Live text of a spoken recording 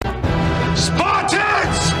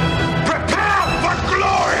Spartans, prepare for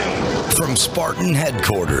glory! From Spartan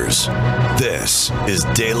headquarters, this is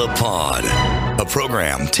De La Pod, a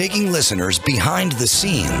program taking listeners behind the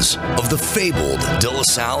scenes of the fabled De La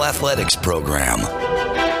Salle Athletics program.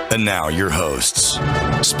 And now your hosts,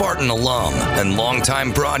 Spartan alum and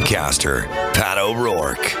longtime broadcaster, Pat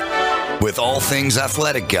O'Rourke, with all things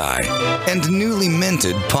athletic guy and newly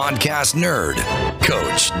minted podcast nerd,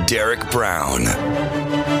 Coach Derek Brown.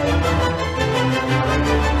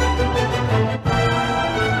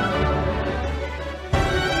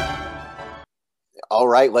 All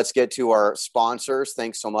right, let's get to our sponsors.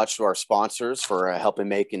 Thanks so much to our sponsors for helping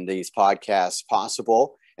making these podcasts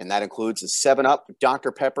possible. And that includes the 7-Up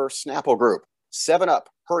Dr. Pepper Snapple Group. 7-Up,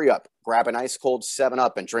 hurry up, grab an ice cold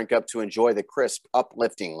 7-Up and drink up to enjoy the crisp,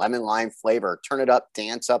 uplifting lemon lime flavor. Turn it up,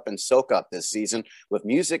 dance up, and soak up this season with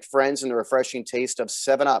music, friends, and the refreshing taste of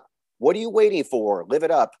 7-Up. What are you waiting for? Live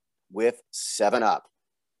it up with 7-Up.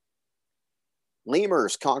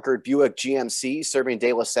 Lemurs Concord Buick GMC, serving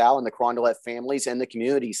De La Salle and the Carondelet families and the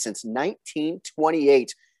community since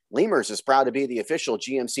 1928. Lemurs is proud to be the official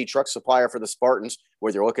GMC truck supplier for the Spartans.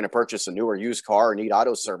 Whether you're looking to purchase a new or used car or need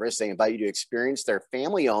auto service, they invite you to experience their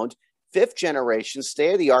family-owned, fifth-generation,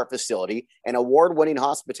 state-of-the-art facility and award-winning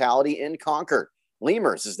hospitality in Concord.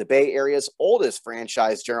 Lemurs is the Bay Area's oldest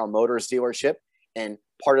franchise General Motors dealership and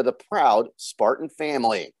part of the proud Spartan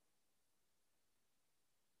family.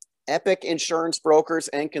 Epic Insurance Brokers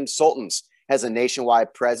and Consultants has a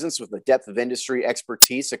nationwide presence with a depth of industry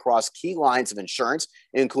expertise across key lines of insurance,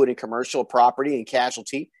 including commercial property and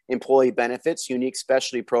casualty, employee benefits, unique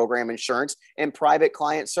specialty program insurance, and private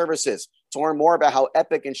client services. To learn more about how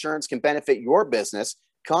Epic Insurance can benefit your business,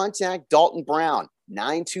 contact Dalton Brown,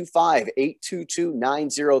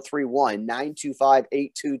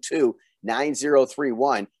 925-822-9031,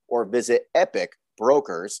 925-822-9031, or visit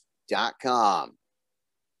epicbrokers.com.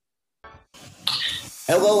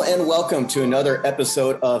 Hello and welcome to another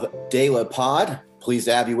episode of De La Pod. Pleased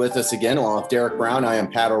to have you with us again, along with Derek Brown. I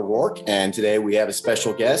am Pat O'Rourke, and today we have a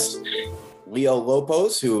special guest, Leo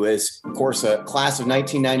Lopez, who is, of course, a class of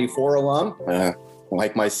 1994 alum,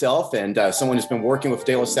 like myself, and someone who's been working with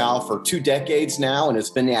De La Salle for 2 decades now and has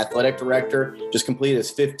been the athletic director, just completed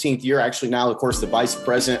his 15th year, actually now, of course, the vice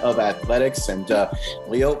president of athletics. And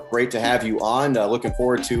Leo, great to have you on. Looking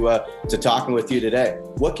forward to talking with you today.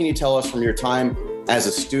 What can you tell us from your time as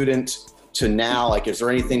a student to now? Like, is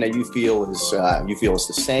there anything that you feel is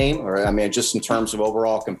the same, or I mean, just in terms of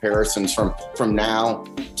overall comparisons from now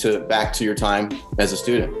to back to your time as a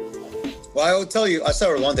student? Well, I will tell you, I'll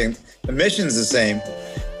start with one thing. The mission's the same.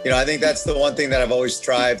 I think that's the one thing that I've always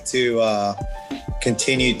strived to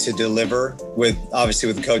continue to deliver with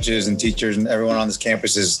the coaches and teachers and everyone on this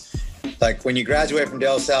campus is like, when you graduate from De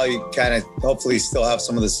La Salle, you kind of hopefully still have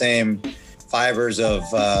some of the same fibers of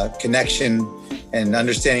connection and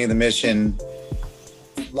understanding of the mission,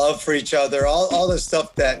 love for each other, all the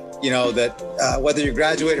stuff that, whether you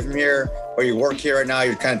graduated from here or you work here right now,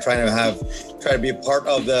 you're kind of try to be a part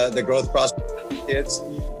of the growth process of kids.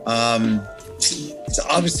 It's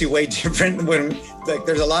obviously way different when,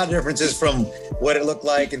 there's a lot of differences from what it looked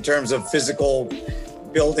like in terms of physical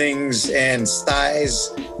buildings and size,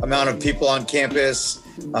 amount of people on campus,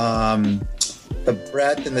 the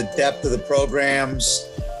breadth and the depth of the programs,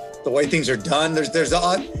 the way things are done. There's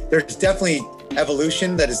definitely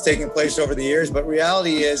evolution that is taking place over the years, but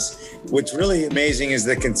reality is what's really amazing is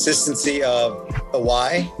the consistency of the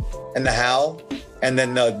why and the how, and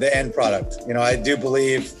then the end product. I do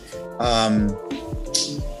believe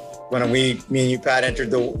when me and you, Pat, entered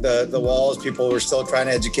the walls, people were still trying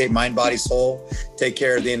to educate mind, body, soul, take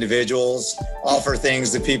care of the individuals, offer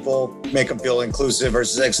things to people, make them feel inclusive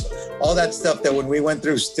versus all that stuff that when we went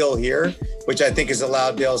through still here, which I think has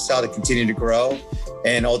allowed De La Salle to continue to grow.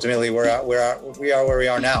 And ultimately we are where we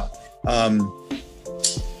are now. Who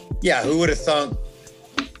would have thought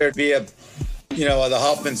there'd be the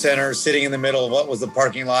Hoffman Center sitting in the middle of what was the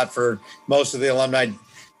parking lot for most of the alumni,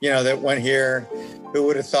 that went here. Who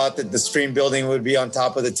would have thought that the Stream building would be on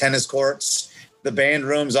top of the tennis courts, the band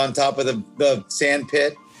rooms on top of the sand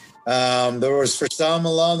pit. There was, for some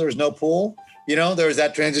alum, there was no pool. There was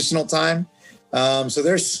that transitional time. I've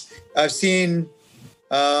seen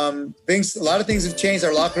things, a lot of things have changed.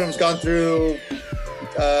 Our locker room's gone through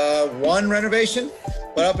one renovation,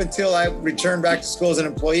 but up until I returned back to school as an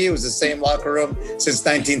employee, it was the same locker room since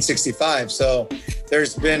 1965. So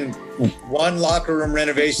there's been one locker room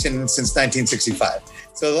renovation since 1965.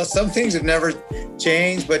 So some things have never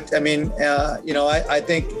changed, but I mean, I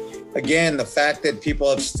think, again, the fact that people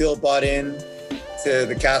have still bought in to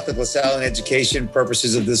the Catholic La Salle and education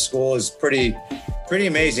purposes of this school is pretty pretty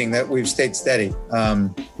amazing that we've stayed steady.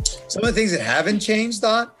 Some of the things that haven't changed,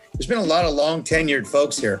 there's been a lot of long tenured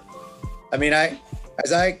folks here. I mean,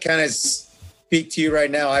 as I kind of speak to you right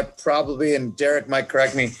now, I probably, and Derek might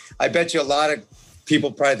correct me, I bet you a lot of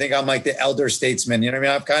people probably think I'm like the elder statesman. You know what I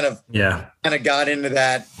mean? I've kind of got into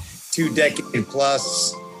that 2-decade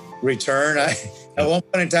plus return. At one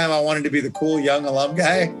point in time, I wanted to be the cool young alum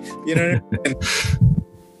guy. You know what I mean? And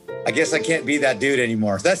I guess I can't be that dude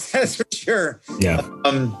anymore. That's for sure. Yeah.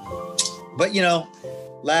 But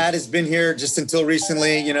Ladd has been here just until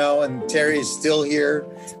recently, and Terry is still here.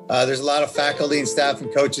 There's a lot of faculty and staff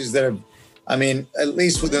and coaches that have, at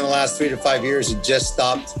least within the last 3 to 5 years, it just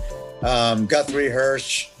stopped. Guthrie,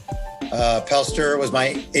 Hirsch, Pelster was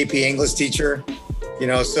my AP English teacher.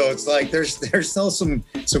 So it's like there's still some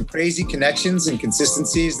crazy connections and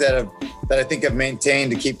consistencies that I think have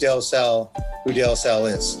maintained to keep De La Salle who De La Salle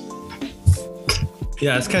is.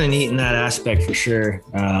 Yeah, it's kind of neat in that aspect for sure.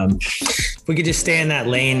 If we could just stay in that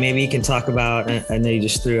lane, maybe you can talk about, I know you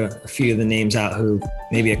just threw a few of the names out who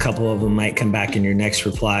maybe a couple of them might come back in your next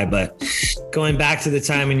reply, but going back to the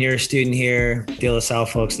time when you're a student here, De La Salle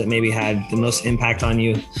folks that maybe had the most impact on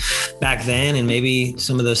you back then, and maybe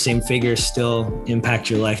some of those same figures still impact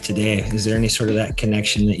your life today. Is there any sort of that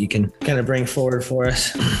connection that you can kind of bring forward for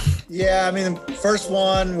us? Yeah, the first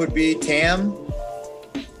one would be Tam,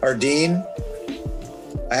 our dean.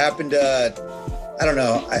 I happened to, I don't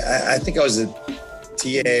know, I think I was a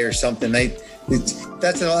TA or something.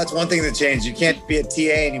 That's one thing that changed. You can't be a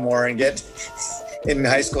TA anymore and get in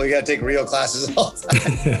high school. You got to take real classes all the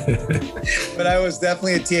time. But I was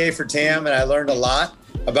definitely a TA for Tam, and I learned a lot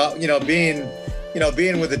about, being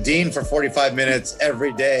with a dean for 45 minutes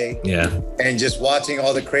every day. Yeah. And just watching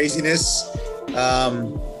all the craziness.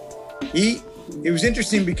 It was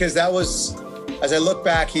interesting because that was, as I look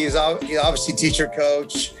back, he's obviously teacher,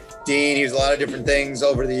 coach, dean. He was a lot of different things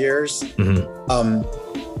over the years.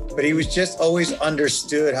 Mm-hmm. But he was just always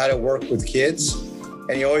understood how to work with kids.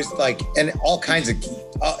 And he always and all kinds of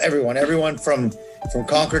everyone from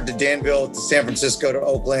Concord to Danville to San Francisco to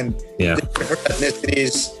Oakland, different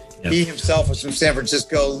ethnicities. Yep. He himself was from San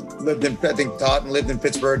Francisco, taught and lived in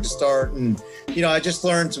Pittsburgh to start. And, I just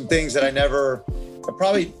learned some things that I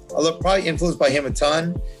probably influenced by him a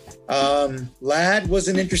ton. Ladd was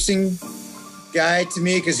an interesting guy to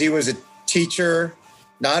me because he was a teacher,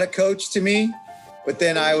 not a coach to me. But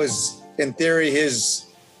then I was, in theory, his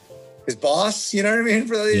boss. You know what I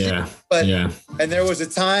mean? And there was a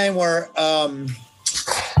time where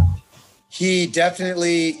he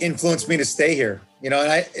definitely influenced me to stay here. And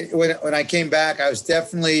when I came back, I was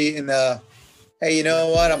definitely in the, hey, you know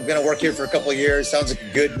what? I'm going to work here for a couple of years. Sounds like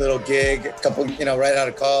a good little gig. A couple, right out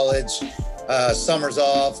of college. Summers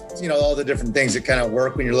off, all the different things that kind of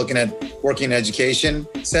work when you're looking at working education.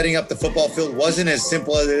 Setting up the football field wasn't as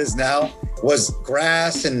simple as it is now. It was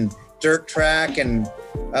grass and dirt track. And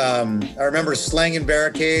I remember slanging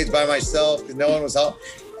barricades by myself because no one was helping.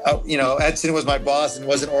 Edson was my boss and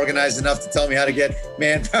wasn't organized enough to tell me how to get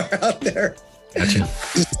manpower out there. Gotcha.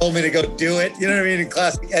 He just told me to go do it. You know what I mean? In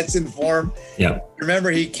classic Edson form. Yeah. Remember,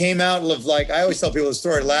 he came out of I always tell people the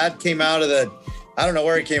story. Ladd came out of I don't know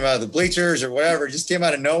where he came out of the bleachers or whatever. He just came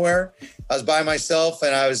out of nowhere. I was by myself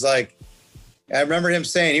and I was like, I remember him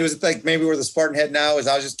saying, he was like maybe where the Spartan head now is.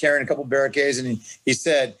 I was just carrying a couple barricades and he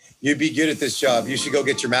said, you'd be good at this job. You should go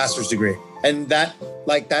get your master's degree. And that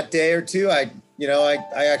day or two, I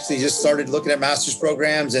actually just started looking at master's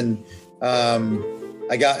programs and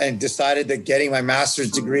I decided that getting my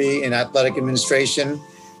master's degree in athletic administration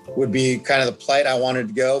would be kind of the plight I wanted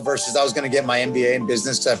to go versus I was going to get my MBA in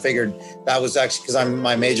business because I figured that was actually because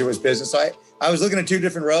my major was business. So I was looking at two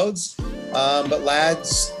different roads, but Ladd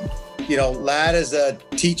as a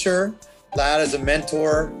teacher, Ladd as a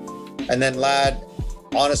mentor, and then Ladd,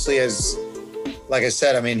 honestly, as like I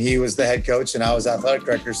said, he was the head coach and I was athletic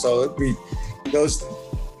director. So those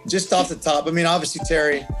just off the top. Obviously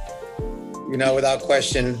Terry, without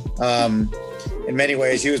question, in many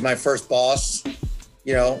ways, he was my first boss.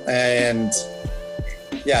 And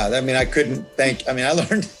yeah, I couldn't think, I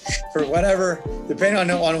learned for whatever,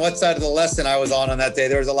 depending on what side of the lesson I was on that day,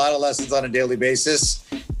 there was a lot of lessons on a daily basis.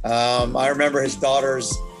 I remember his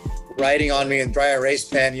daughters writing on me in dry erase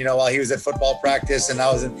pen, while he was at football practice and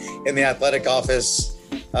I was in the athletic office.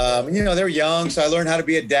 They were young, so I learned how to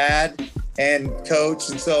be a dad and coach.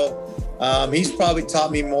 And so he's probably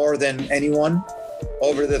taught me more than anyone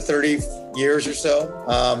over the 30 years or so.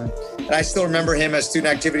 And I still remember him as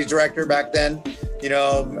student activity director back then.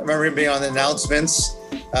 I remember him being on the announcements.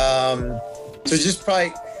 So just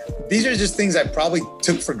probably, these are just things I probably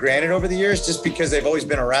took for granted over the years just because they've always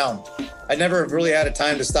been around. I never really had a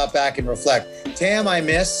time to stop back and reflect. Tam, I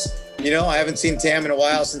miss. I haven't seen Tam in a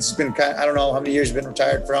while since he's been, I don't know how many years he's been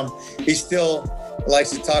retired from. He still likes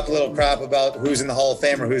to talk a little crap about who's in the Hall of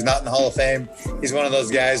Fame or who's not in the Hall of Fame. He's one of those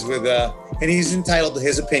guys and he's entitled to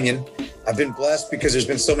his opinion. I've been blessed because there's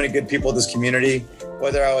been so many good people in this community,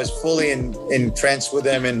 whether I was fully entrenched with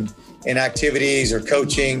them in activities or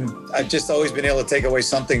coaching. I've just always been able to take away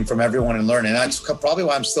something from everyone and learn. And that's probably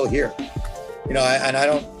why I'm still here.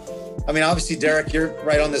 Obviously, Derek, you're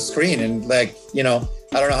right on the screen and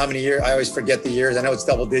I don't know how many years. I always forget the years. I know it's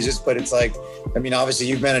double digits, but it's obviously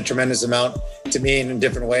you've meant a tremendous amount to me in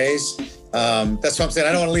different ways. That's what I'm saying.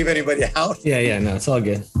 I don't want to leave anybody out. Yeah. No, it's all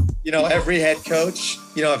good. Every head coach,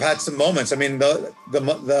 I've had some moments. I mean,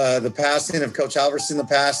 the passing of Coach Halverson the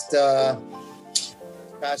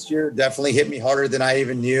past year definitely hit me harder than I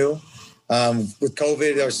even knew. With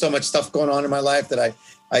COVID, there was so much stuff going on in my life that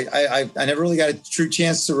I never really got a true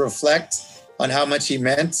chance to reflect on how much he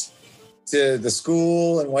meant to the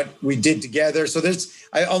school and what we did together. So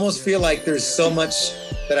I almost feel like there's so much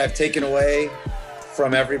that I've taken away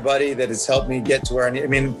from everybody that has helped me get to where I need. I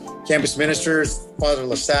mean, campus ministers, Father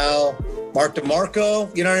LaSalle, Mark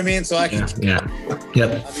DeMarco, you know what I mean? So I can, Yep.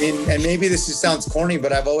 I mean, and maybe this sounds corny,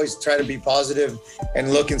 but I've always tried to be positive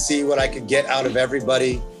and look and see what I could get out of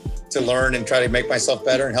everybody to learn and try to make myself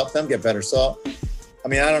better and help them get better. So, I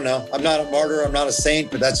don't know. I'm not a martyr. I'm not a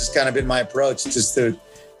saint, but that's just kind of been my approach, just to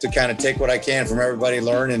kind of take what I can from everybody,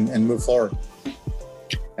 learn and move forward.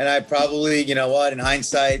 And I probably, in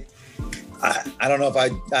hindsight, I don't know if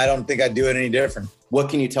I don't think I'd do it any different. What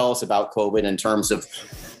can you tell us about COVID in terms of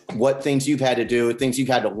what things you've had to do, things you've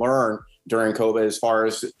had to learn during COVID, as far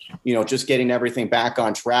as, just getting everything back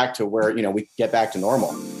on track to where, we get back to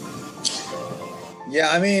normal?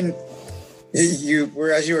 Yeah. As you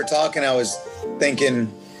were talking, I was thinking,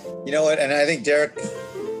 what, and I think Derek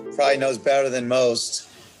probably knows better than most.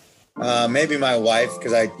 Maybe my wife,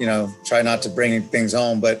 because I, try not to bring things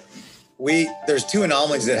home, but there's two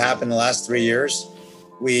anomalies that happened the last 3 years.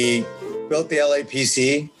 We built the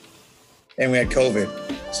LAPC and we had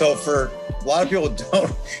COVID. So for a lot of people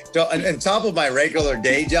don't on top of my regular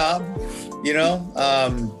day job, the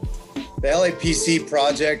LAPC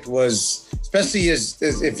project was, especially as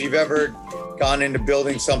if you've ever gone into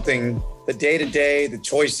building something, the day-to-day, the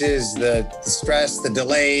choices, the stress, the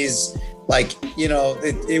delays,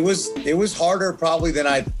 it was harder probably than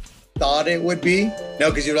I thought it would be.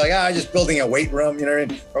 Because you're like, I'm just building a weight room,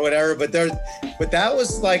 or whatever. But that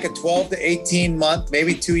was like a 12 to 18 month,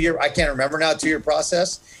 maybe 2 year, I can't remember now, 2 year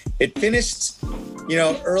process. It finished,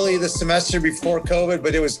 early the semester before COVID,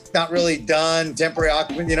 but it was not really done, temporary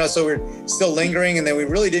occupant, so we're still lingering. And then we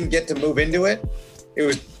really didn't get to move into it.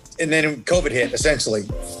 And then COVID hit essentially,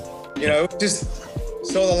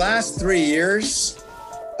 so the last 3 years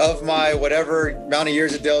of my whatever amount of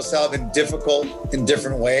years at De La Salle have been difficult in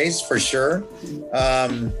different ways, for sure.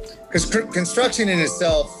 Because construction in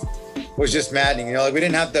itself was just maddening. We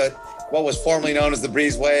didn't have what was formerly known as the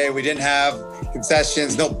Breezeway. We didn't have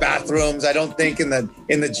concessions, no bathrooms, I don't think, in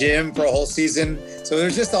the gym for a whole season. So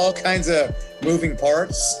there's just all kinds of moving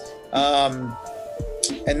parts.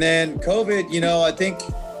 And then COVID, I think,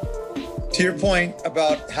 to your point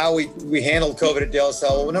about how we handled COVID at De La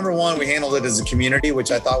Salle, well, number one, we handled it as a community, which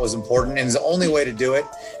I thought was important and is the only way to do it.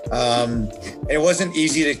 And it wasn't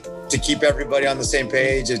easy to keep everybody on the same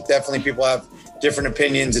page. Definitely people have different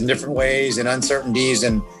opinions in different ways and uncertainties,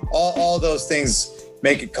 and all those things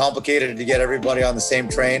make it complicated to get everybody on the same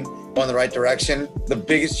train, going the right direction. The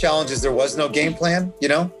biggest challenge is there was no game plan,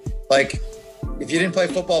 if you didn't play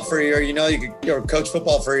football for a year, or coach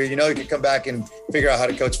football for a year, you could come back and figure out how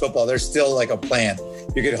to coach football. There's still a plan.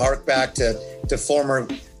 You could hark back to former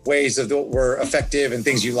ways that were effective and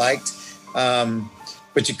things you liked.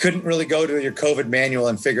 But you couldn't really go to your COVID manual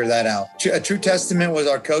and figure that out. A true testament was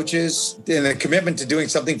our coaches and the commitment to doing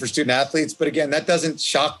something for student athletes. But again, that doesn't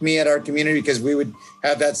shock me at our community, because we would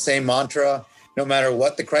have that same mantra no matter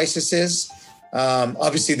what the crisis is.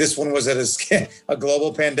 Obviously, this one was at a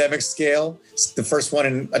global pandemic scale. It's the first one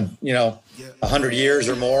in 100 years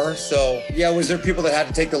or more. So was there people that had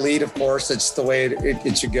to take the lead? Of course, it's the way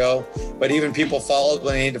it should go. But even people followed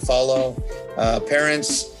when they need to follow.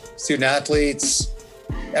 Parents, student athletes,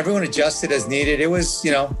 everyone adjusted as needed. It was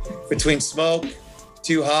between smoke,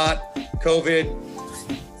 too hot, COVID,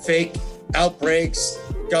 fake outbreaks,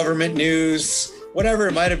 government news, whatever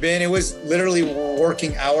it might have been. It was literally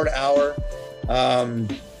working hour to hour. And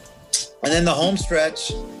then the home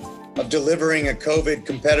stretch of delivering a COVID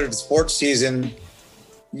competitive sports season,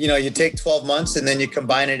 you take 12 months and then you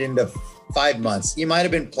combine it into 5 months. You might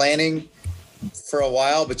have been planning for a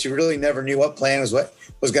while, but you really never knew what plan was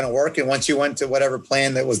going to work. And once you went to whatever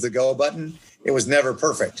plan that was the go button, it was never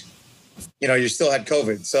perfect. You still had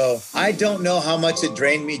COVID. So I don't know how much it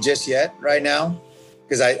drained me just yet right now,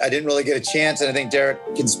 because I didn't really get a chance. And I think Derek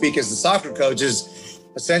can speak as the soccer coach. Is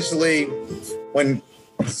essentially when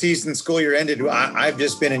the school year ended, I've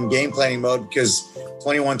just been in game planning mode because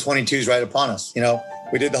 21-22 is right upon us.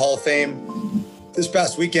 We did the Hall of Fame this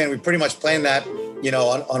past weekend. We pretty much planned that,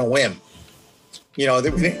 on a whim.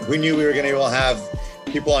 We knew we were going to have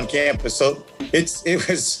people on campus. So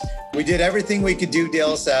we did everything we could do De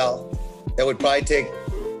La Salle that would probably take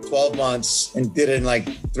 12 months and did it in like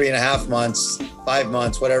 3.5 months, 5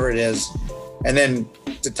 months, whatever it is. And then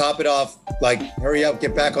to top it off, like, hurry up,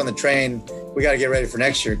 get back on the train. We got to get ready for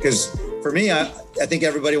next year. Because for me, I think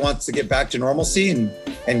everybody wants to get back to normalcy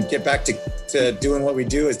and get back to doing what we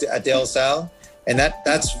do at De La Salle. And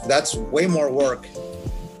that's way more work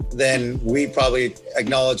than we probably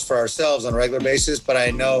acknowledge for ourselves on a regular basis. But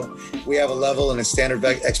I know we have a level and a standard of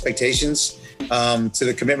expectations to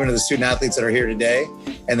the commitment of the student athletes that are here today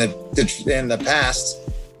and the past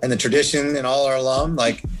and the tradition and all our alum.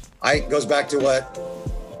 Like, it goes back to what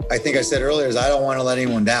I think I said earlier, is I don't want to let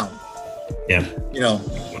anyone down. Yeah.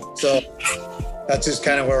 So that's just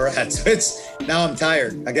kind of where we're at. So now I'm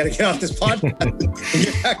tired. I got to get off this podcast and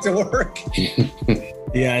get back to work.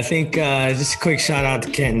 Yeah, I think just a quick shout out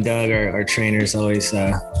to Kent and Doug, our trainers. Always,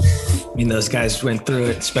 those guys went through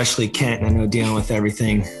it, especially Kent. I know dealing with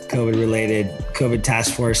everything COVID related, COVID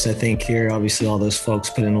task force. I think here, obviously, all those folks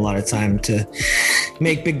put in a lot of time to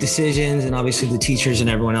make big decisions, and obviously the teachers and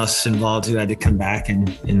everyone else involved who had to come back and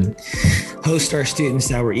host our students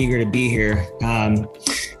that were eager to be here.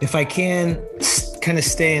 If I can kind of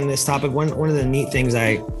stay in this topic, one of the neat things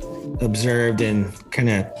I observed and kind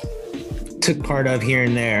of took part of here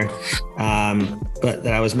and there, but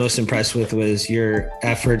that I was most impressed with was your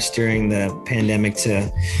efforts during the pandemic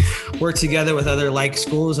to work together with other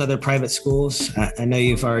schools, other private schools. I know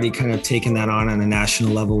you've already kind of taken that on a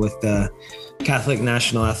national level with the Catholic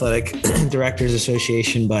National Athletic Directors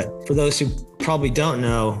Association, but for those who probably don't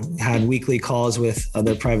know, had weekly calls with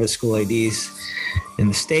other private school ADs in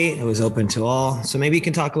the state. It was open to all. So maybe you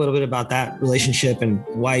can talk a little bit about that relationship and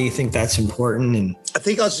why you think that's important. And I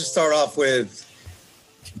think I'll just start off with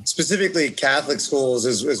specifically Catholic schools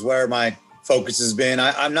is where my focus has been.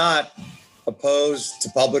 I'm not opposed to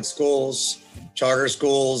public schools, charter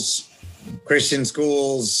schools, Christian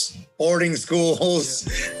schools, boarding schools,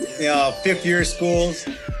 fifth year schools.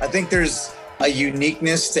 I think there's a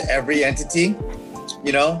uniqueness to every entity,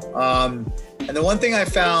 and the one thing I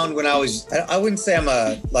found when I wouldn't say I'm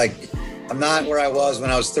not where I was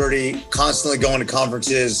when I was 30, constantly going to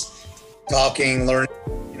conferences, talking, learning,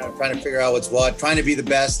 trying to figure out what's what, trying to be the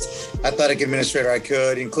best athletic administrator I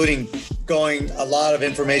could, including going a lot of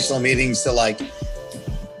informational meetings to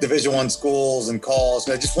Division I schools and calls.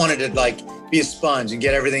 I just wanted to be a sponge and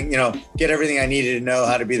get everything I needed to know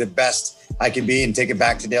how to be the best I could be and take it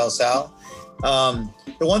back to De La Salle.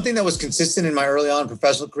 The one thing that was consistent in my early on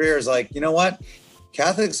professional career is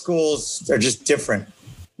Catholic schools are just different.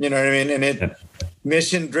 You know what I mean? And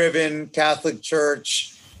mission driven Catholic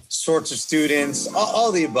church, sorts of students,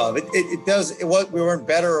 all the above. We weren't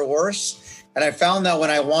better or worse. And I found that when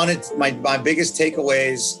I wanted my biggest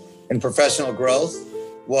takeaways in professional growth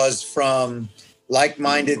was from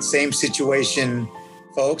like-minded, same situation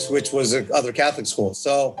folks, which was other Catholic schools.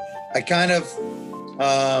 So I kind of,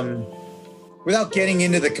 without getting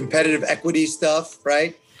into the competitive equity stuff,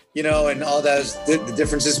 right? And all those the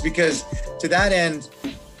differences, because to that end,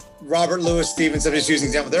 Robert Louis Stevens, I'm just using an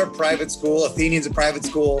example, they're a private school, Athenian's a private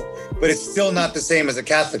school, but it's still not the same as a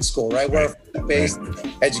Catholic school, right? We're a based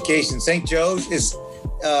education. St. Joe's is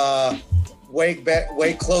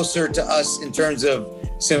way closer to us in terms of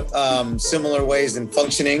similar ways in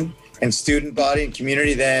functioning and student body and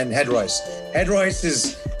community than Head Royce. Head Royce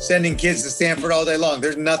is sending kids to Stanford all day long.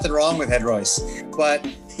 There's nothing wrong with Head Royce, but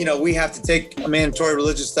we have to take a mandatory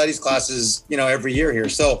religious studies classes, every year here.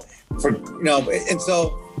 So and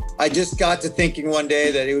so I just got to thinking one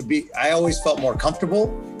day that I always felt more comfortable,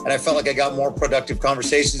 and I felt like I got more productive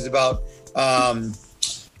conversations about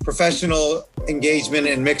professional engagement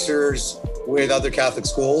and mixers with other Catholic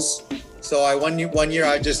schools. So one year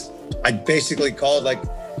I basically called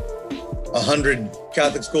 100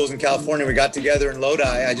 Catholic schools in California. We got together in Lodi.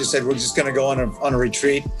 I just said, we're just going to go on a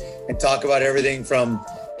retreat and talk about everything from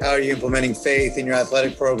how are you implementing faith in your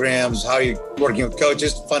athletic programs, how are you working with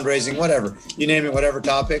coaches, fundraising, whatever, you name it, whatever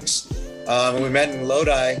topics. And we met in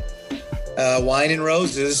Lodi Wine and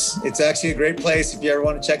Roses. It's actually a great place if you ever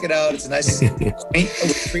want to check it out. It's a nice quaint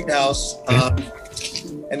retreat house.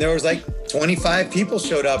 And there was like 25 people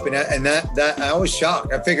showed up, and that I was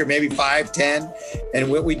shocked. I figured maybe 5, 10. And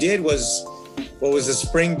what we did was what was a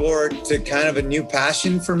springboard to kind of a new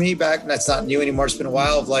passion for me back. That's not new anymore. It's been a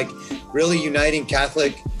while, of like really uniting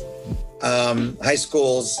Catholic high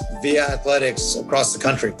schools via athletics across the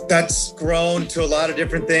country. That's grown to a lot of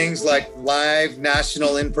different things, like live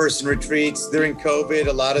national in-person retreats during COVID,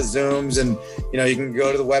 a lot of Zooms, and you can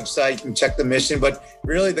go to the website, you can check the mission, but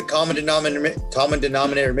really the common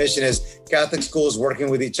denominator mission is Catholic schools working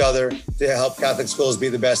with each other to help Catholic schools be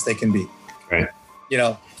the best they can be. Right.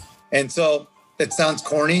 And so it sounds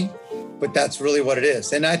corny, but that's really what it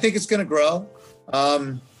is. And I think it's going to grow.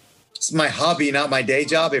 It's my hobby, not my day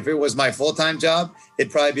job. If it was my full-time job,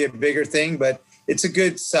 it'd probably be a bigger thing, but it's a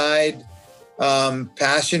good side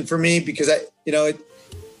passion for me because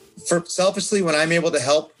selfishly, when I'm able to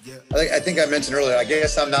help, I think I mentioned earlier, I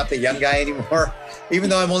guess I'm not the young guy anymore, even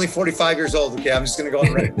though I'm only 45 years old. Okay, I'm just going to go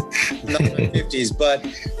on record. I'm not in my 50s, but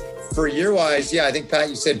for year-wise, I think, Pat,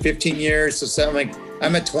 you said 15 years. So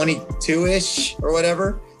I'm at 22-ish or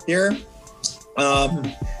whatever here,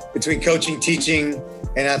 between coaching, teaching,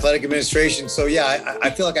 and athletic administration. So I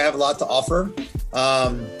feel like I have a lot to offer.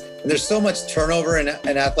 And there's so much turnover in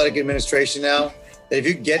athletic administration now that if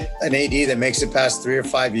you get an AD that makes it past 3 or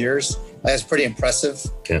 5 years, that's pretty impressive.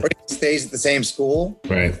 Yeah. Or stays at the same school.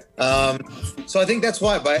 Right. So I think that's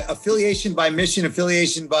why, by affiliation, by mission,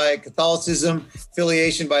 affiliation by Catholicism,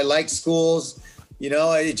 affiliation by like schools, we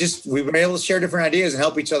were able to share different ideas and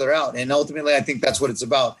help each other out. And ultimately, I think that's what it's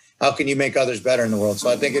about. How can you make others better in the world? So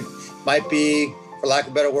I think it might be, for lack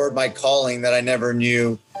of a better word, my calling that I never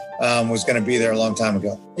knew was going to be there a long time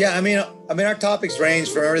ago. Yeah, I mean, our topics range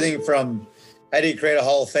from everything from how do you create a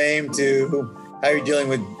Hall of Fame to how you're dealing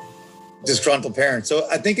with disgruntled parents. So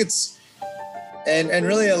I think it's, and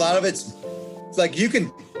really a lot of it's like you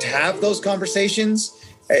can have those conversations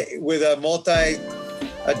with a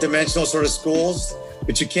multi-dimensional sort of schools,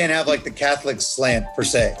 but you can't have like the Catholic slant per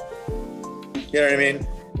se. You know what I mean?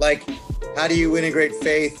 Like, how do you integrate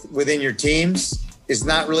faith within your teams is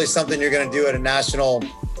not really something you're going to do at a national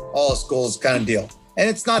all schools kind of deal. And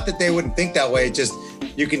it's not that they wouldn't think that way. It's just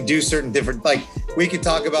you can do certain different, like we could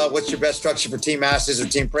talk about what's your best structure for team masses or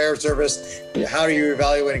team prayer service. How are you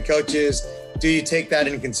evaluating coaches? Do you take that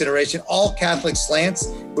into consideration? All Catholic slants,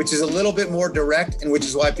 which is a little bit more direct, and which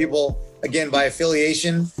is why people, again, by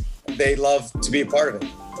affiliation, they love to be a part of it.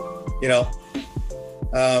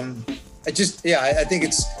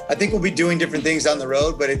 I think we'll be doing different things down the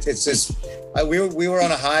road, but it's just, we were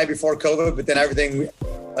on a high before COVID, but then everything,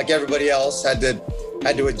 like everybody else, had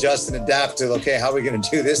to adjust and adapt to, okay, how are we going to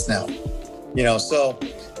do this now? So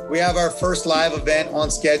we have our first live event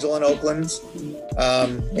on schedule in Oakland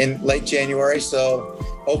in late January. So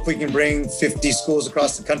hope we can bring 50 schools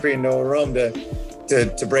across the country into a room to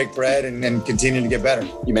break bread and continue to get better.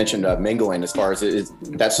 You mentioned mingling. As far as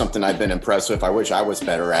that's something I've been impressed with. I wish I was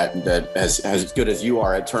better at that, as good as you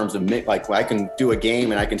are in terms of like I can do a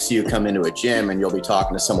game and I can see you come into a gym and you'll be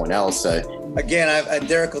talking to someone else. Again,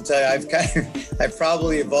 Derek will tell you, I've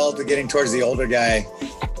probably evolved to getting towards the older guy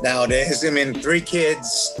nowadays. I mean, 3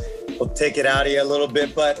 kids will take it out of you a little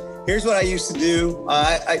bit, but here's what I used to do.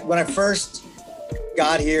 When I first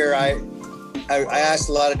got here, I asked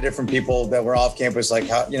a lot of different people that were off campus, like,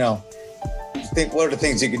 how, think what are the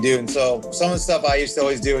things you could do? And so some of the stuff I used to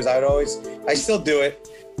always do is I still do it.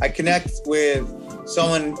 I connect with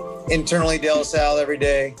someone internally De La Salle every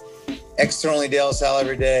day, externally De La Salle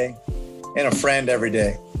every day, and a friend every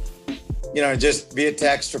day, just via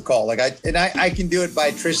text or call. Like I can do it by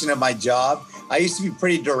attrition of my job. I used to be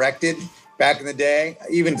pretty directed back in the day,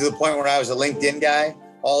 even to the point where I was a LinkedIn guy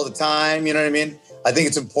all the time. You know what I mean? I think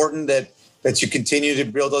it's important that you continue to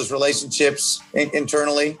build those relationships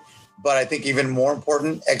internally, but I think even more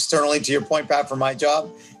important externally, to your point, Pat, for my job.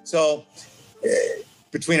 So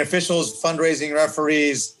between officials, fundraising,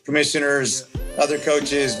 referees, commissioners, other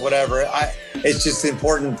coaches, whatever, it's just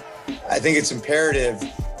important. I think it's imperative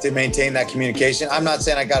to maintain that communication. I'm not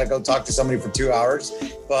saying I got to go talk to somebody for 2 hours,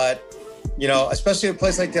 but especially a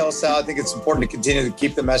place like De La Salle, I think it's important to continue to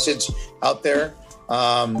keep the message out there.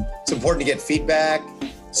 It's important to get feedback.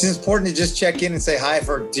 It's important to just check in and say hi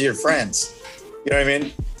to your friends. You know what I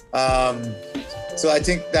mean? So I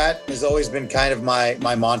think that has always been kind of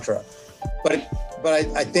my mantra. But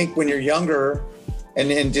I think when you're younger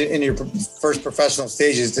and in your first professional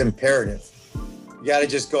stages, it's imperative. You got to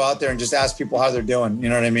just go out there and just ask people how they're doing. You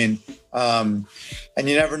know what I mean? And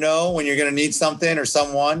you never know when you're going to need something or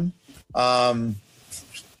someone. But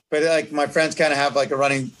like my friends kind of have like a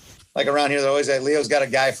running like around here, they're always like, Leo's got a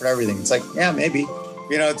guy for everything. It's like, yeah, maybe.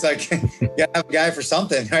 It's like, you gotta have a guy for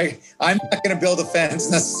something, right? I'm not going to build a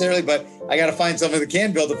fence necessarily, but I got to find someone that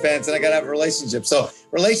can build a fence, and I got to have a relationship. So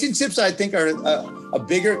relationships, I think, are a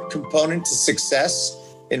bigger component to success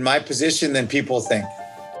in my position than people think.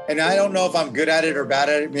 And I don't know if I'm good at it or bad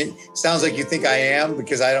at it. I mean, it sounds like you think I am,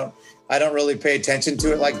 because I don't really pay attention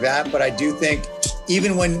to it like that. But I do think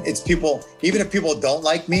even if people don't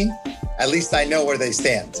like me, at least I know where they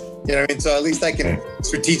stand. You know what I mean? So at least I can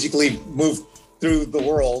strategically move through the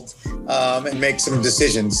world and make some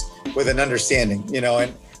decisions with an understanding,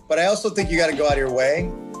 but I also think you got to go out of your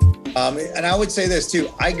way. And I would say this too.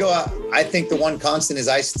 I think the one constant is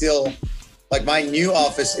I still, like, my new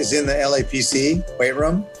office is in the LAPC weight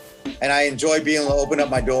room, and I enjoy being able to open up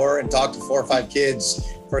my door and talk to 4 or 5 kids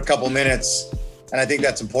for a couple minutes. And I think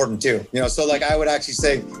that's important too. So like I would actually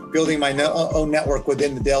say building my own network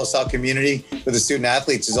within the De La Salle community with the student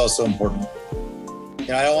athletes is also important.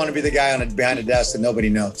 I don't want to be the guy behind a desk that nobody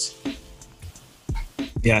knows.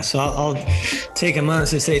 Yeah, so I'll take a moment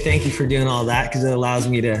to say thank you for doing all that, because it allows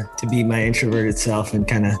me to be my introverted self and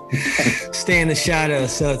kind of stay in the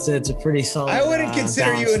shadows. So it's a pretty solid. I wouldn't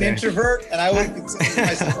consider you an introvert, and I wouldn't consider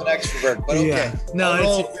myself an extrovert. But okay, yeah.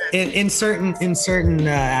 No, in certain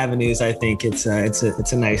avenues, I think it's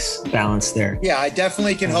a nice balance there. Yeah, I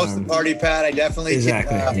definitely can host a party, Pat. I definitely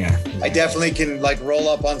can, I definitely can like roll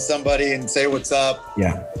up on somebody and say what's up.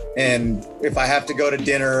 Yeah. And if I have to go to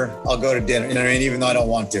dinner, I'll go to dinner. You know what I mean? Even though I don't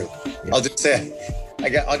want to, I'll just say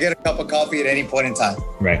I'll get a cup of coffee at any point in time.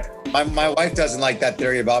 Right. My wife doesn't like that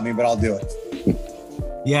theory about me, but I'll do it.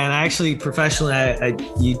 Yeah, and actually, professionally,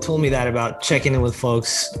 you told me that about checking in with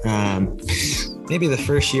folks. Maybe the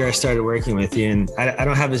first year I started working with you, and I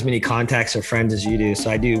don't have as many contacts or friends as you do,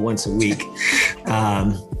 so I do once a week.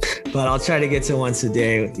 But I'll try to get to once a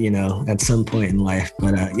day, at some point in life.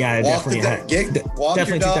 But yeah, I walk definitely walk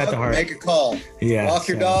your dog, took that to heart. Make a call. Yeah, walk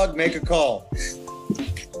your dog, make a call.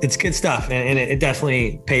 It's good stuff, and it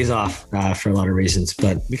definitely pays off for a lot of reasons.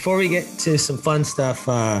 But before we get to some fun stuff,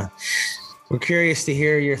 we're curious to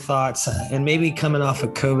hear your thoughts, and maybe coming off a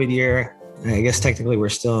COVID year. I guess technically we're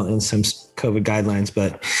still in some COVID guidelines,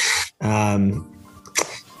 but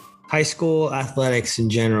high school athletics in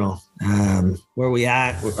general, where are we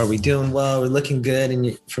at? Are we doing well? Are we looking good?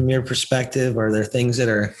 And from your perspective, are there things that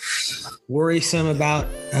are worrisome about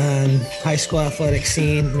high school athletic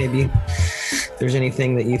scene? Maybe if there's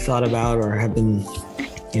anything that you thought about or have been,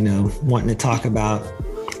 wanting to talk about.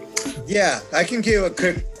 Yeah, I can give a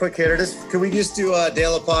quick hitter. Could we just do a De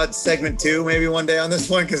La Pod segment 2 maybe one day on this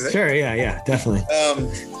one? Sure, yeah, definitely.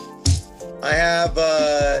 I have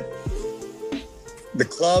the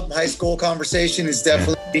club high school conversation is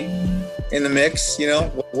definitely in the mix.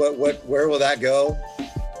 Where will that go?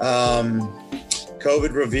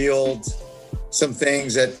 COVID revealed some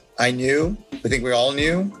things that I knew. I think we all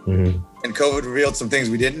knew, and COVID revealed some things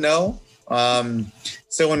we didn't know.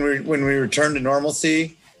 So when we return to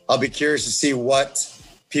normalcy, I'll be curious to see what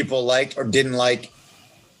people liked or didn't like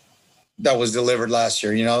that was delivered last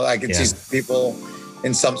year. I could see some people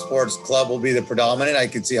in some sports, club will be the predominant. I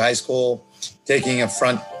could see high school taking a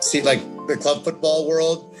front seat, like the club football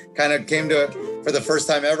world kind of came to for the first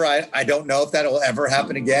time ever. I don't know if that will ever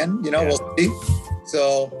happen again. We'll see.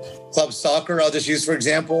 So club soccer, I'll just use for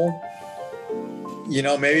example.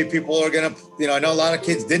 Maybe people are going to, I know a lot of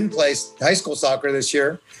kids didn't play high school soccer this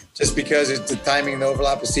year just because it's the timing and the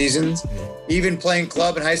overlap of seasons. Even playing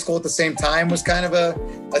club and high school at the same time was kind of a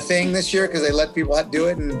thing this year because they let people do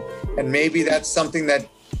it. And maybe that's something that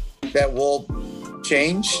will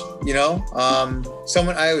change,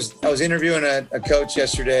 Someone, I was interviewing a coach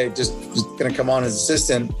yesterday, just going to come on as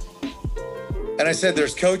assistant. And I said,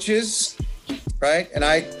 there's coaches, right? And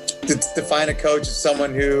I define a coach as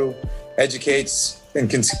someone who educates and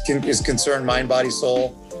is concerned mind, body,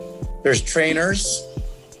 soul. There's trainers,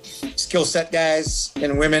 skill set guys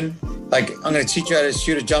and women. Like, I'm going to teach you how to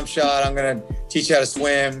shoot a jump shot. I'm going to teach you how to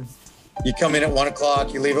swim. You come in at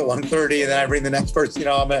 1:00, you leave at 1:30, and then I bring the next person.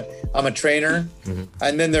 I'm a trainer. Mm-hmm.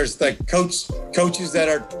 And then there's like coaches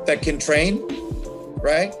that can train,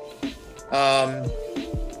 right? And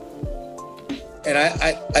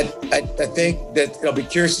I think that I'll be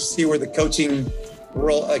curious to see where the coaching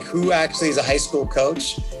role, like who actually is a high school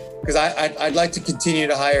coach, because I'd like to continue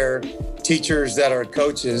to hire teachers that are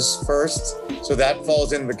coaches first. So that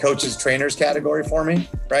falls into the coaches trainers category for me,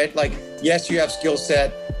 right? Like, yes, you have skill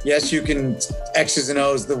set. Yes, you can X's and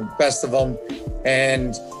O's, the best of them.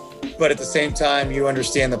 But at the same time, you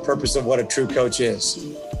understand the purpose of what a true coach is.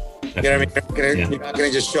 Definitely. You know what I mean? You're not going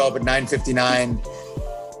to just show up at 9:59,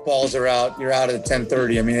 balls are out, you're out at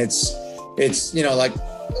 10:30. I mean, it's like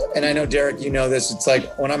and I know Derek, you know this, it's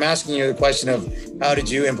like when I'm asking you the question of how did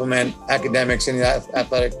you implement academics in the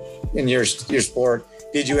athletic, in your sport?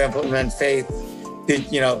 Did you implement faith?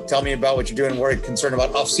 Tell me about what you're doing. We're concerned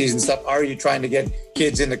about off-season stuff. Are you trying to get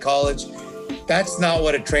kids into college? That's not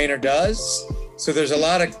what a trainer does. So there's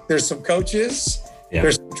some coaches,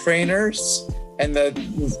 there's some trainers, and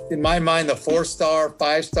in my mind, the 4-star,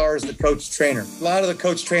 5-star is the coach trainer. A lot of the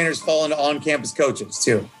coach trainers fall into on-campus coaches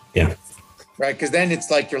too. Yeah. Right. Because then it's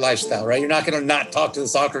like your lifestyle, right? You're not going to not talk to the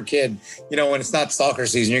soccer kid, when it's not soccer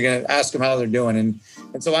season. You're going to ask them how they're doing.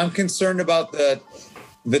 And so I'm concerned about the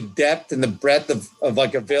depth and the breadth of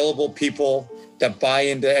like available people that buy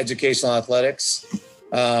into educational athletics.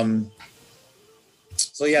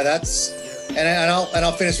 So yeah,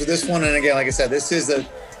 I'll finish with this one. And again, like I said,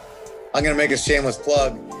 I'm going to make a shameless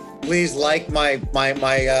plug. Please like my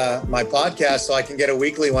podcast so I can get a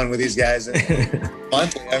weekly one with these guys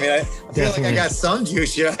monthly. I mean, I feel like I got some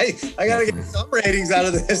juice here. I got to get some ratings out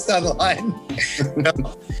of this online.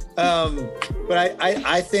 But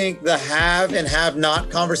I think the have and have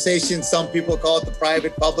not conversation, some people call it the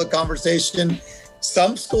private public conversation.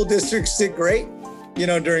 Some school districts did great,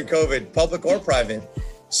 during COVID, public or private.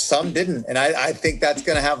 Some didn't. And I think that's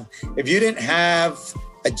going to have, if you didn't have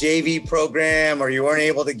a JV program or you weren't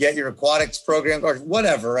able to get your aquatics program or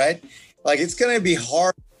whatever, right? Like it's going to be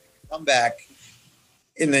hard to come back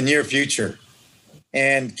in the near future.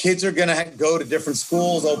 And kids are going to go to different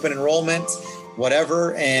schools, open enrollment,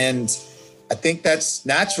 whatever. And I think that's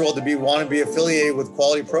natural to want to be affiliated with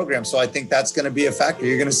quality programs. So I think that's going to be a factor.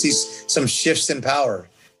 You're going to see some shifts in power,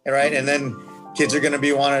 right? And then kids are going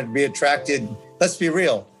to want to be attracted. Let's be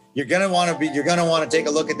real. You're going to want to take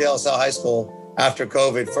a look at De La Salle High School after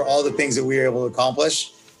COVID for all the things that we were able to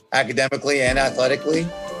accomplish academically and athletically.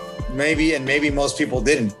 Maybe most people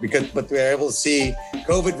didn't but they were able to see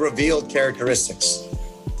COVID revealed characteristics.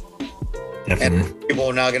 Definitely. And people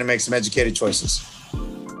are now going to make some educated choices.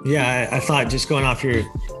 Yeah, I thought just going off your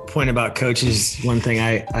point about coaches, one thing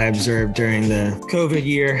I observed during the COVID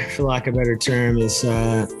year, for lack of a better term, is,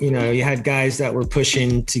 you had guys that were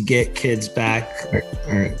pushing to get kids back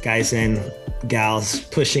or guys and gals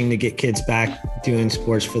pushing to get kids back doing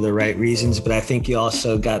sports for the right reasons. But I think you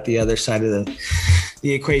also got the other side of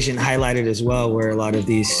the equation highlighted as well, where a lot of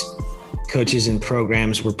these coaches and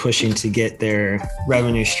programs were pushing to get their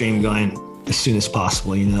revenue stream going as soon as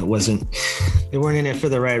possible. They weren't in it for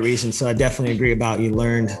the right reason. So I definitely agree about, you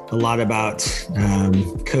learned a lot about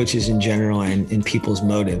coaches in general and people's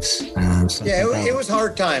motives. It was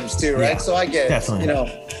hard times too, right? Yeah, so I get definitely.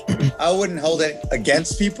 it. I wouldn't hold it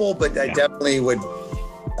against people, but I definitely would.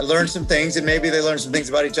 I learned some things, and maybe they learn some things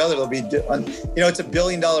about each other. They'll be, it's $1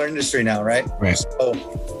 billion industry now, right? Right.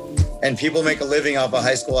 So, and people make a living off of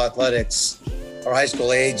high school athletics or high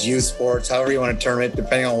school age, youth sports, however you want to term it,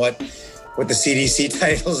 depending on what the CDC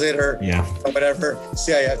titles it or whatever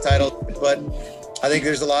CIF title. But I think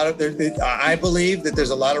there's I believe that there's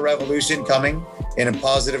a lot of revolution coming in a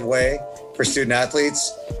positive way for student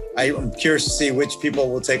athletes. I'm curious to see which people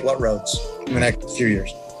will take what roads in the next few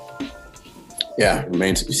years. Yeah, it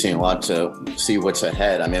remains to be seen. A lot to see what's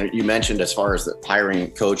ahead. I mean, you mentioned as far as the hiring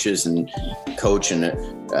coaches and coach and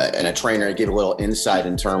a trainer, I give a little insight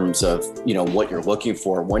in terms of, what you're looking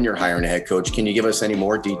for when you're hiring a head coach. Can you give us any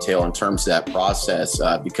more detail in terms of that process?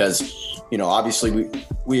 Because, obviously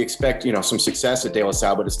we expect, some success at De La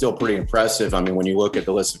Salle, but it's still pretty impressive. I mean, when you look at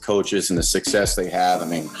the list of coaches and the success they have, I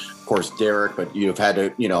mean, of course, Derek, but you've had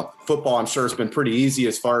to, football, I'm sure it's been pretty easy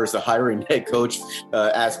as far as the hiring head coach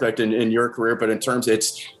aspect in your career. But in terms,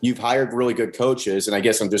 you've hired really good coaches. And I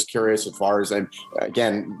guess I'm just curious as far as,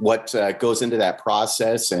 again, what goes into that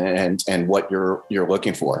process and what you're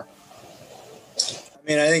looking for. I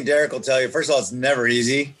mean, I think Derek will tell you, first of all, it's never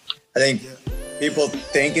easy. I think people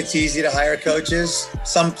think it's easy to hire coaches.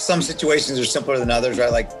 Some situations are simpler than others,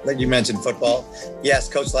 right? Like you mentioned football. Yes,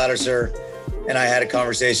 Coach Latterser and I had a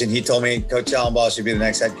conversation. He told me Coach Allenbaugh should be the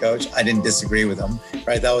next head coach. I didn't disagree with him,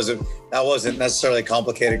 right? That wasn't necessarily a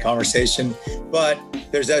complicated conversation, but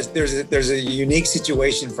there's a unique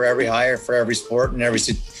situation for every hire, for every sport, and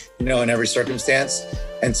in every circumstance.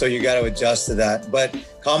 And so you got to adjust to that. But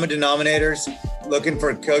common denominators, looking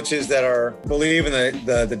for coaches that believe in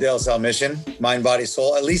the De La Salle mission, mind, body,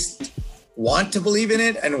 soul, at least want to believe in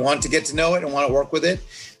it and want to get to know it and want to work with it.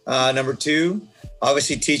 Number two,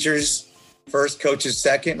 obviously teachers first, coaches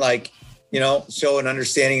second, show an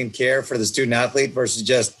understanding and care for the student athlete versus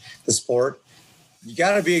just the sport. You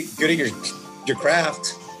got to be good at your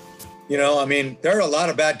craft. There are a lot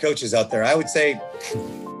of bad coaches out there. I would say,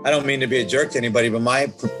 I don't mean to be a jerk to anybody, but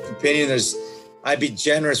my opinion is I'd be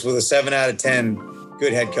generous with a 7 out of 10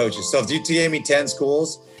 good head coaches. So if you gave me 10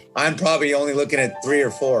 schools, I'm probably only looking at 3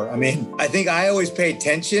 or 4. I mean, I think I always pay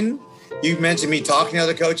attention. You mentioned me talking to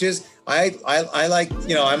other coaches. I like,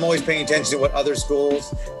 I'm always paying attention to what other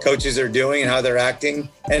schools coaches are doing and how they're acting,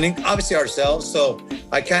 and obviously ourselves. So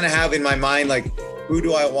I kind of have in my mind, like, who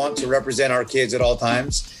do I want to represent our kids at all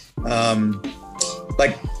times?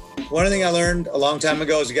 Like, one thing I learned a long time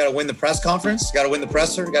ago is you got to win the press conference, you got to win the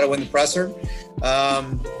presser, you got to win the presser.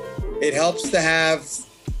 It helps to have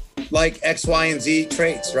like X, Y, and Z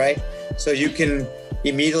traits, right? So you can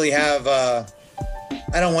immediately have,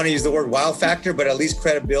 I don't want to use the word wow factor, but at least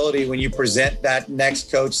credibility when you present that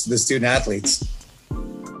next coach to the student athletes.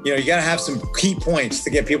 You got to have some key points to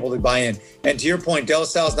get people to buy in. And to your point, De La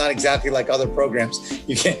Salle is not exactly like other programs.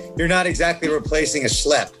 You're not exactly replacing a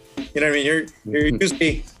schlep. You know what I mean? You're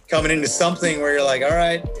usually coming into something where you're like, all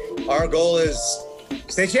right, our goal is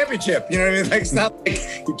state championship. You know what I mean? Like, it's not like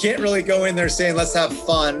you can't really go in there saying, let's have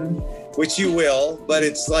fun, which you will, but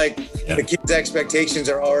it's like the kids' expectations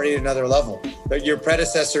are already at another level. But your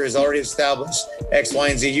predecessor has already established X, Y,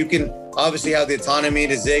 and Z. You can obviously have the autonomy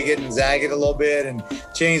to zig it and zag it a little bit and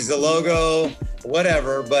change the logo,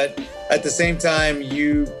 whatever. But at the same time,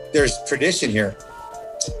 there's tradition here.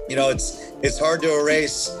 It's hard to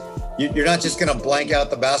erase. You're not just going to blank out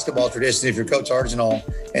the basketball tradition if you're Coach Arginal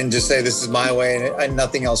and just say, this is my way and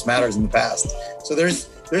nothing else matters in the past. So there's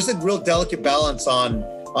a real delicate balance on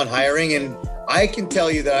hiring. And I can tell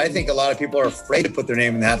you that I think a lot of people are afraid to put their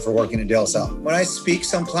name in the hat for working at De La Salle. When I speak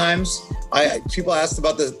sometimes, people ask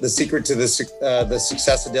about the secret to the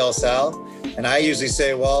success of De La Salle. And I usually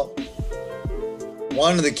say, well,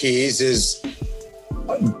 one of the keys is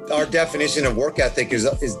our definition of work ethic is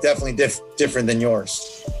definitely different than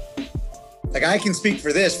yours. Like, I can speak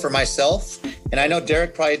for this for myself. And I know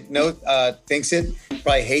Derek probably thinks it,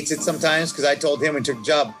 probably hates it sometimes, because I told him when he took the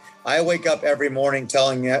job, I wake up every morning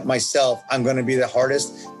telling myself I'm going to be the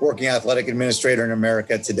hardest working athletic administrator in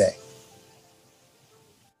America today.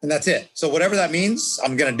 And that's it. So whatever that means,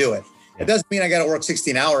 I'm going to do it. It doesn't mean I got to work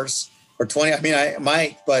 16 hours or 20. I mean, I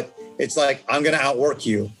might, but it's like, I'm going to outwork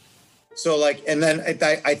you. So like, and then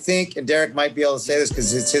I think, and Derek might be able to say this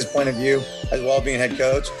because it's his point of view as well, being head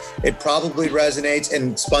coach, it probably resonates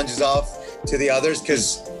and sponges off to the others.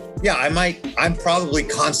 Because I'm probably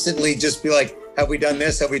constantly just be like, have we done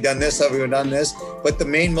this? Have we done this? Have we done this? But the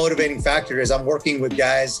main motivating factor is I'm working with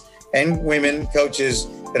guys and women coaches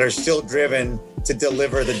that are still driven to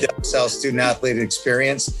deliver the De La Salle student athlete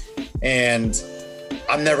experience. And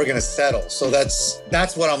I'm never going to settle. So that's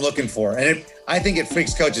what I'm looking for. And I think it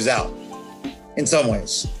freaks coaches out in some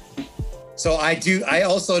ways. So I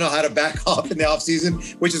also know how to back off in the off season,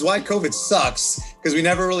 which is why COVID sucks, because we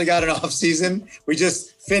never really got an off season. We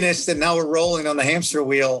just finished and now we're rolling on the hamster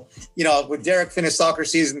wheel. With Derek finished soccer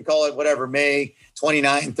season, call it whatever, May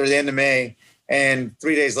 29th or the end of May. And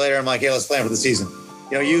 3 days later, I'm like, hey, let's plan for the season.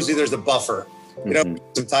 Usually there's a buffer,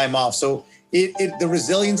 some time off. So the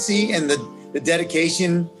resiliency and the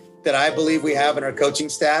dedication that I believe we have in our coaching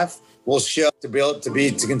staff will show to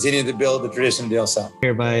continue to build the tradition of De La Salle.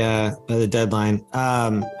 Here by the deadline.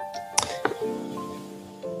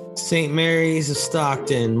 St. Mary's of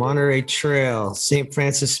Stockton, Monterey Trail, St.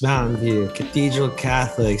 Francis Mountain View, Cathedral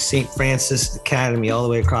Catholic, St. Francis Academy, all the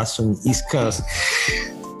way across from the East Coast.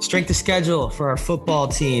 Strength of schedule for our football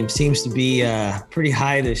team seems to be pretty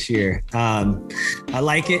high this year. I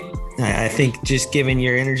like it. I think just given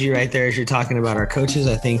your energy right there as you're talking about our coaches,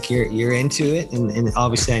 I think you're into it. And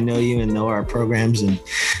obviously I know you and know our programs, and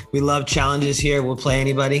we love challenges here. We'll play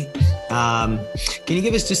anybody. Can you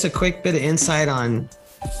give us just a quick bit of insight on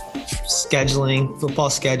football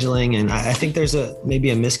scheduling? And I think there's maybe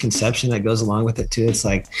a misconception that goes along with it too. It's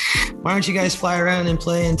like, why don't you guys fly around and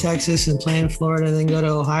play in Texas and play in Florida, then go to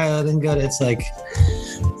Ohio, then go to, it's like,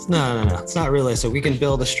 no, it's not realistic. We can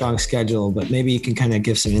build a strong schedule, but maybe you can kind of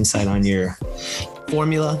give some insight on your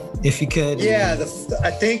formula if you could. Yeah,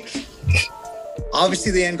 I think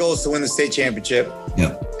obviously the end goal is to win the state championship.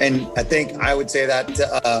 Yeah. And I think I would say that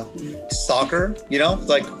to soccer,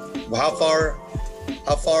 like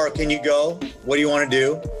how far can you go? What do you want to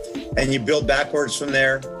do? And you build backwards from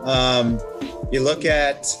there. You look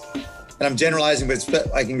at, and I'm generalizing,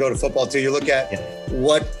 but I can go to football too. You look at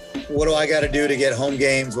what do I got to do to get home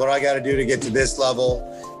games? What do I got to do to get to this level?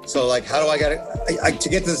 So like, how do I got to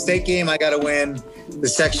get to the state game? I got to win the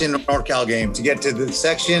section NorCal game. To get to the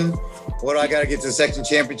section, what do I got to get to the section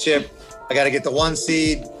championship? I got to get the 1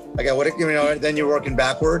 seed. Then you're working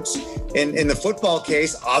backwards. In the football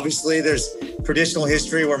case, obviously there's traditional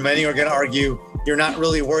history where many are going to argue you're not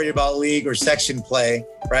really worried about league or section play,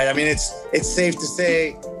 right? I mean, it's safe to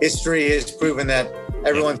say history has proven that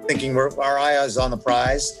Everyone's thinking our eye is on the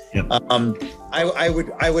prize. Yep. I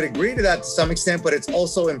would agree to that to some extent, but it's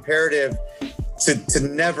also imperative to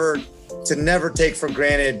never take for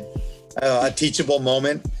granted a teachable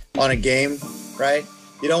moment on a game, right?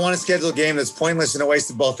 You don't want to schedule a game that's pointless and a waste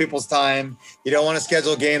of both people's time. You don't want to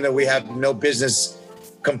schedule a game that we have no business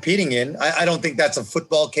competing in. I don't think that's a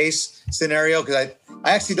football case scenario, because I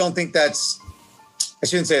actually don't think I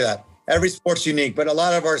shouldn't say that. Every sport's unique, but a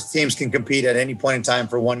lot of our teams can compete at any point in time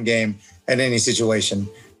for one game at any situation.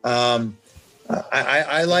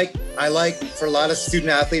 I like for a lot of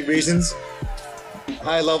student athlete reasons,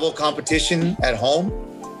 high level competition at home.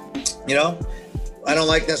 You know, I don't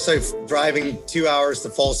like necessarily driving 2 hours to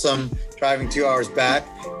Folsom, driving 2 hours back.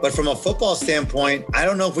 But from a football standpoint, I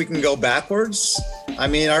don't know if we can go backwards. I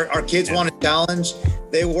mean, our kids want a challenge.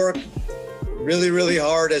 They work really, really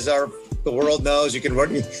hard, as the world knows. You can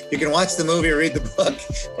watch the movie or read the book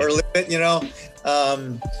or live it, you know.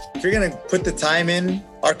 If you're going to put the time in,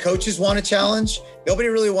 our coaches want a challenge. Nobody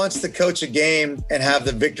really wants to coach a game and have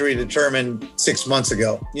the victory determined 6 months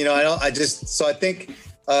ago. You know, I think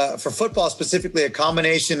for football specifically, a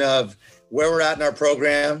combination of where we're at in our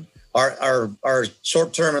program, our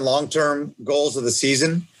short-term and long-term goals of the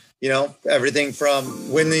season, you know, everything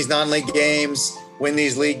from win these non-league games, win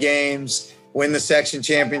these league games, win the section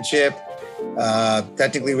championship.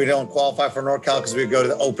 Technically, we don't qualify for NorCal because we go to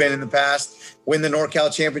the Open in the past. Win the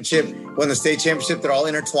NorCal championship, win the state championship. They're all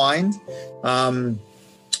intertwined.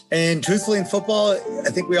 And truthfully, in football,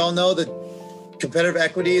 I think we all know that competitive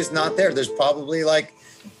equity is not there. There's probably like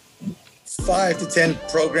 5 to 10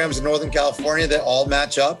 programs in Northern California that all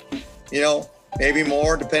match up, you know, maybe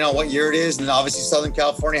more depending on what year it is. And obviously Southern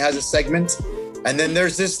California has a segment. And then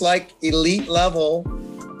there's this like elite level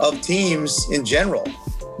of teams in general.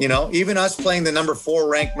 You know, even us playing the number 4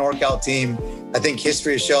 ranked NorCal team, I think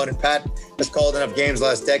history has shown, and Pat has called enough games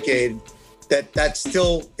last decade, that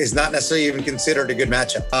still is not necessarily even considered a good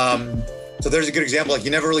matchup. So there's a good example. Like, you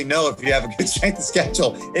never really know if you have a good strength of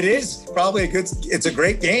schedule. It is probably it's a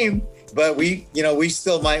great game, but we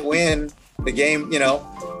still might win the game, you know,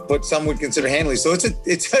 what some would consider handily. So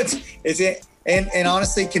and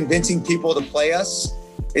honestly, convincing people to play us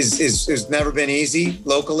is never been easy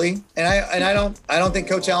locally. And I don't think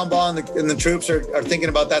Coach Allenbaugh and the troops are thinking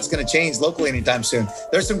about that's going to change locally anytime soon.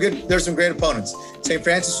 There's some great opponents. St.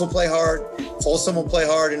 Francis will play hard. Folsom will play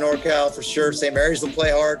hard in NorCal for sure. St. Mary's will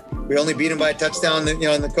play hard. We only beat them by a touchdown, in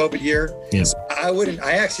the COVID year. Yes.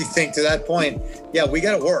 I actually think to that point, yeah, we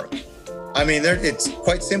got to work. I mean, it's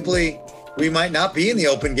quite simply, we might not be in the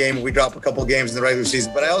Open game if we drop a couple games in the regular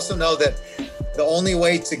season. But I also know that the only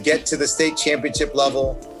way to get to the state championship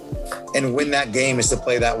level and win that game is to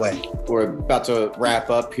play that way. We're about to wrap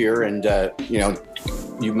up here, and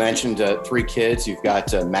you mentioned 3 kids. You've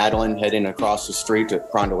got Madeline heading across the street to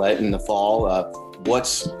Carondelet in the fall.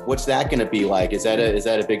 What's that going to be like? Is that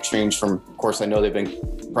a big change from? Of course, I know they've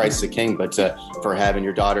been Christ the King, but for having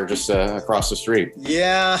your daughter just across the street.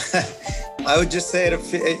 Yeah, I would just say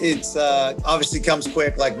it's obviously comes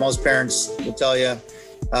quick, like most parents will tell you,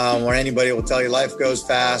 or anybody will tell you. Life goes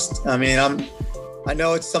fast. I mean, I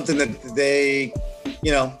know it's something that they,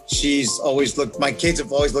 she's always my kids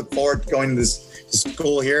have always looked forward to going to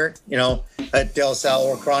school here, at De La Salle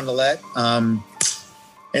or Carondelet.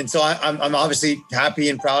 And so I'm obviously happy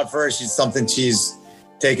and proud for her. She's something she's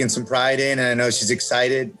taken some pride in, and I know she's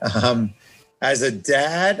excited. As a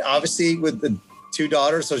dad, obviously with the 2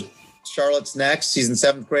 daughters, so Charlotte's next. She's in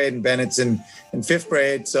 7th grade, and Bennett's in 5th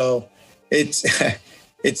grade. So it's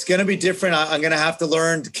it's going to be different. I'm going to have to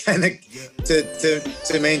learn to kind of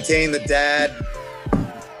to maintain the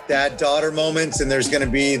dad-daughter moments, and there's going to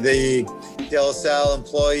be the De La Salle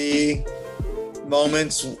employee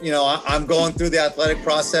moments. I'm going through the athletic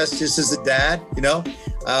process just as a dad,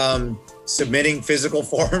 submitting physical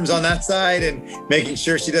forms on that side and making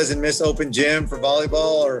sure she doesn't miss open gym for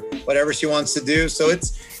volleyball or whatever she wants to do. So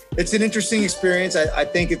it's an interesting experience. I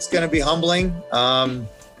think it's going to be humbling. I'm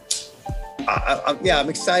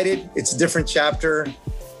excited. It's a different chapter.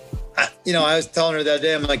 I was telling her the other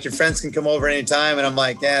day, I'm like, your friends can come over anytime. And I'm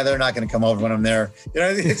like, yeah, they're not going to come over when I'm there.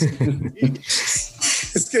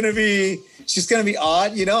 It's going to be, she's going to be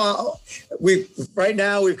odd. Right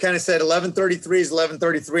now we've kind of said 11:33 is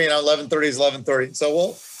 11:33 and 11:30 is 11:30.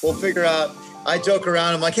 So we'll figure out. I joke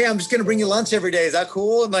around. I'm like, hey, I'm just going to bring you lunch every day. Is that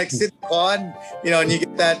cool? And like sit in the quad, and you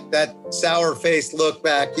get that sour faced look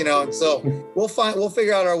back, and so we'll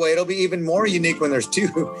figure out our way. It'll be even more unique when there's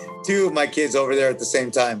two of my kids over there at the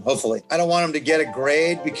same time. Hopefully. I don't want them to get a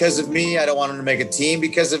grade because of me. I don't want them to make a team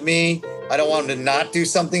because of me. I don't want them to not do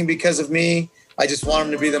something because of me. I just want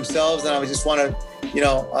them to be themselves, and I just want to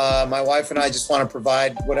my wife and I just want to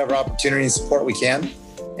provide whatever opportunity and support we can.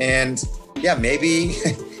 And yeah, maybe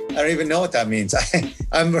I don't even know what that means. I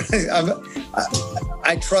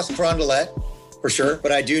trust Carondelet for sure,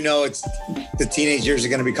 but I do know the teenage years are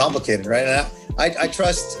going to be complicated, right? And I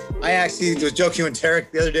actually was joking with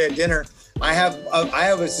Derek the other day at dinner. I have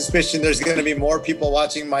a suspicion there's going to be more people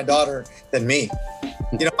watching my daughter than me.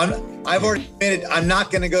 I've already admitted I'm not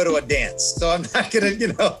going to go to a dance, so I'm not going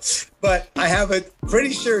to, but I have a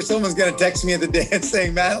pretty sure someone's going to text me at the dance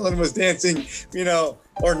saying Madeline was dancing,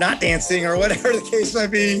 or not dancing or whatever the case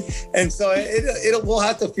might be. And so we'll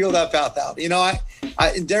have to feel that path out.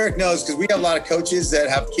 Derek knows, because we have a lot of coaches that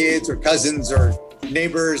have kids or cousins or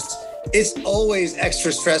neighbors. It's always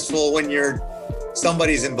extra stressful when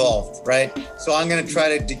somebody's involved, right? So I'm going to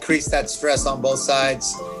try to decrease that stress on both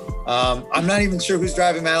sides. I'm not even sure who's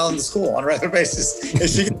driving Madeline to school on a regular basis.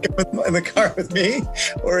 Is she going to go in the car with me,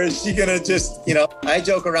 or is she going to just, I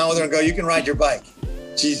joke around with her and go, you can ride your bike.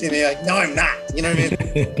 She's going to be like, no, I'm not. You know what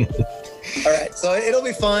I mean? All right. So it'll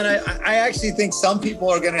be fun. I actually think some people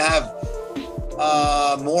are going to have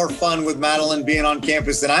more fun with Madeline being on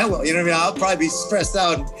campus than I will. You know what I mean? I'll probably be stressed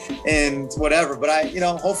out and whatever, but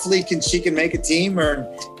hopefully she can make a team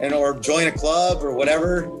or join a club or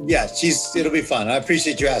whatever. Yeah, it'll be fun. I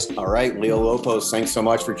appreciate you asking. All right, Leo Lopos, thanks so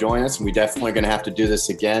much for joining us. We definitely going to have to do this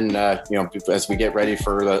again, as we get ready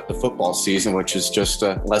for the football season, which is just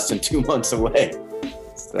less than 2 months away.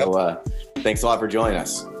 So thanks a lot for joining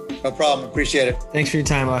us. No problem. Appreciate it. Thanks for your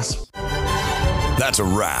time, Les. That's a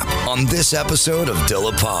wrap on this episode of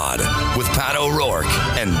Dillapod with Pat O'Rourke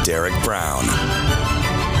and Derek Brown.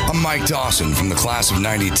 I'm Mike Dawson from the class of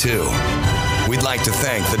 '92. We'd like to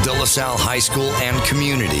thank the De La Salle High School and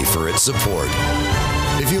community for its support.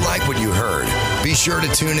 If you like what you heard, be sure to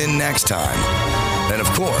tune in next time. And of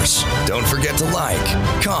course, don't forget to like,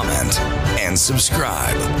 comment, and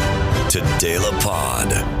subscribe to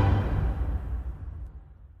Dillapod.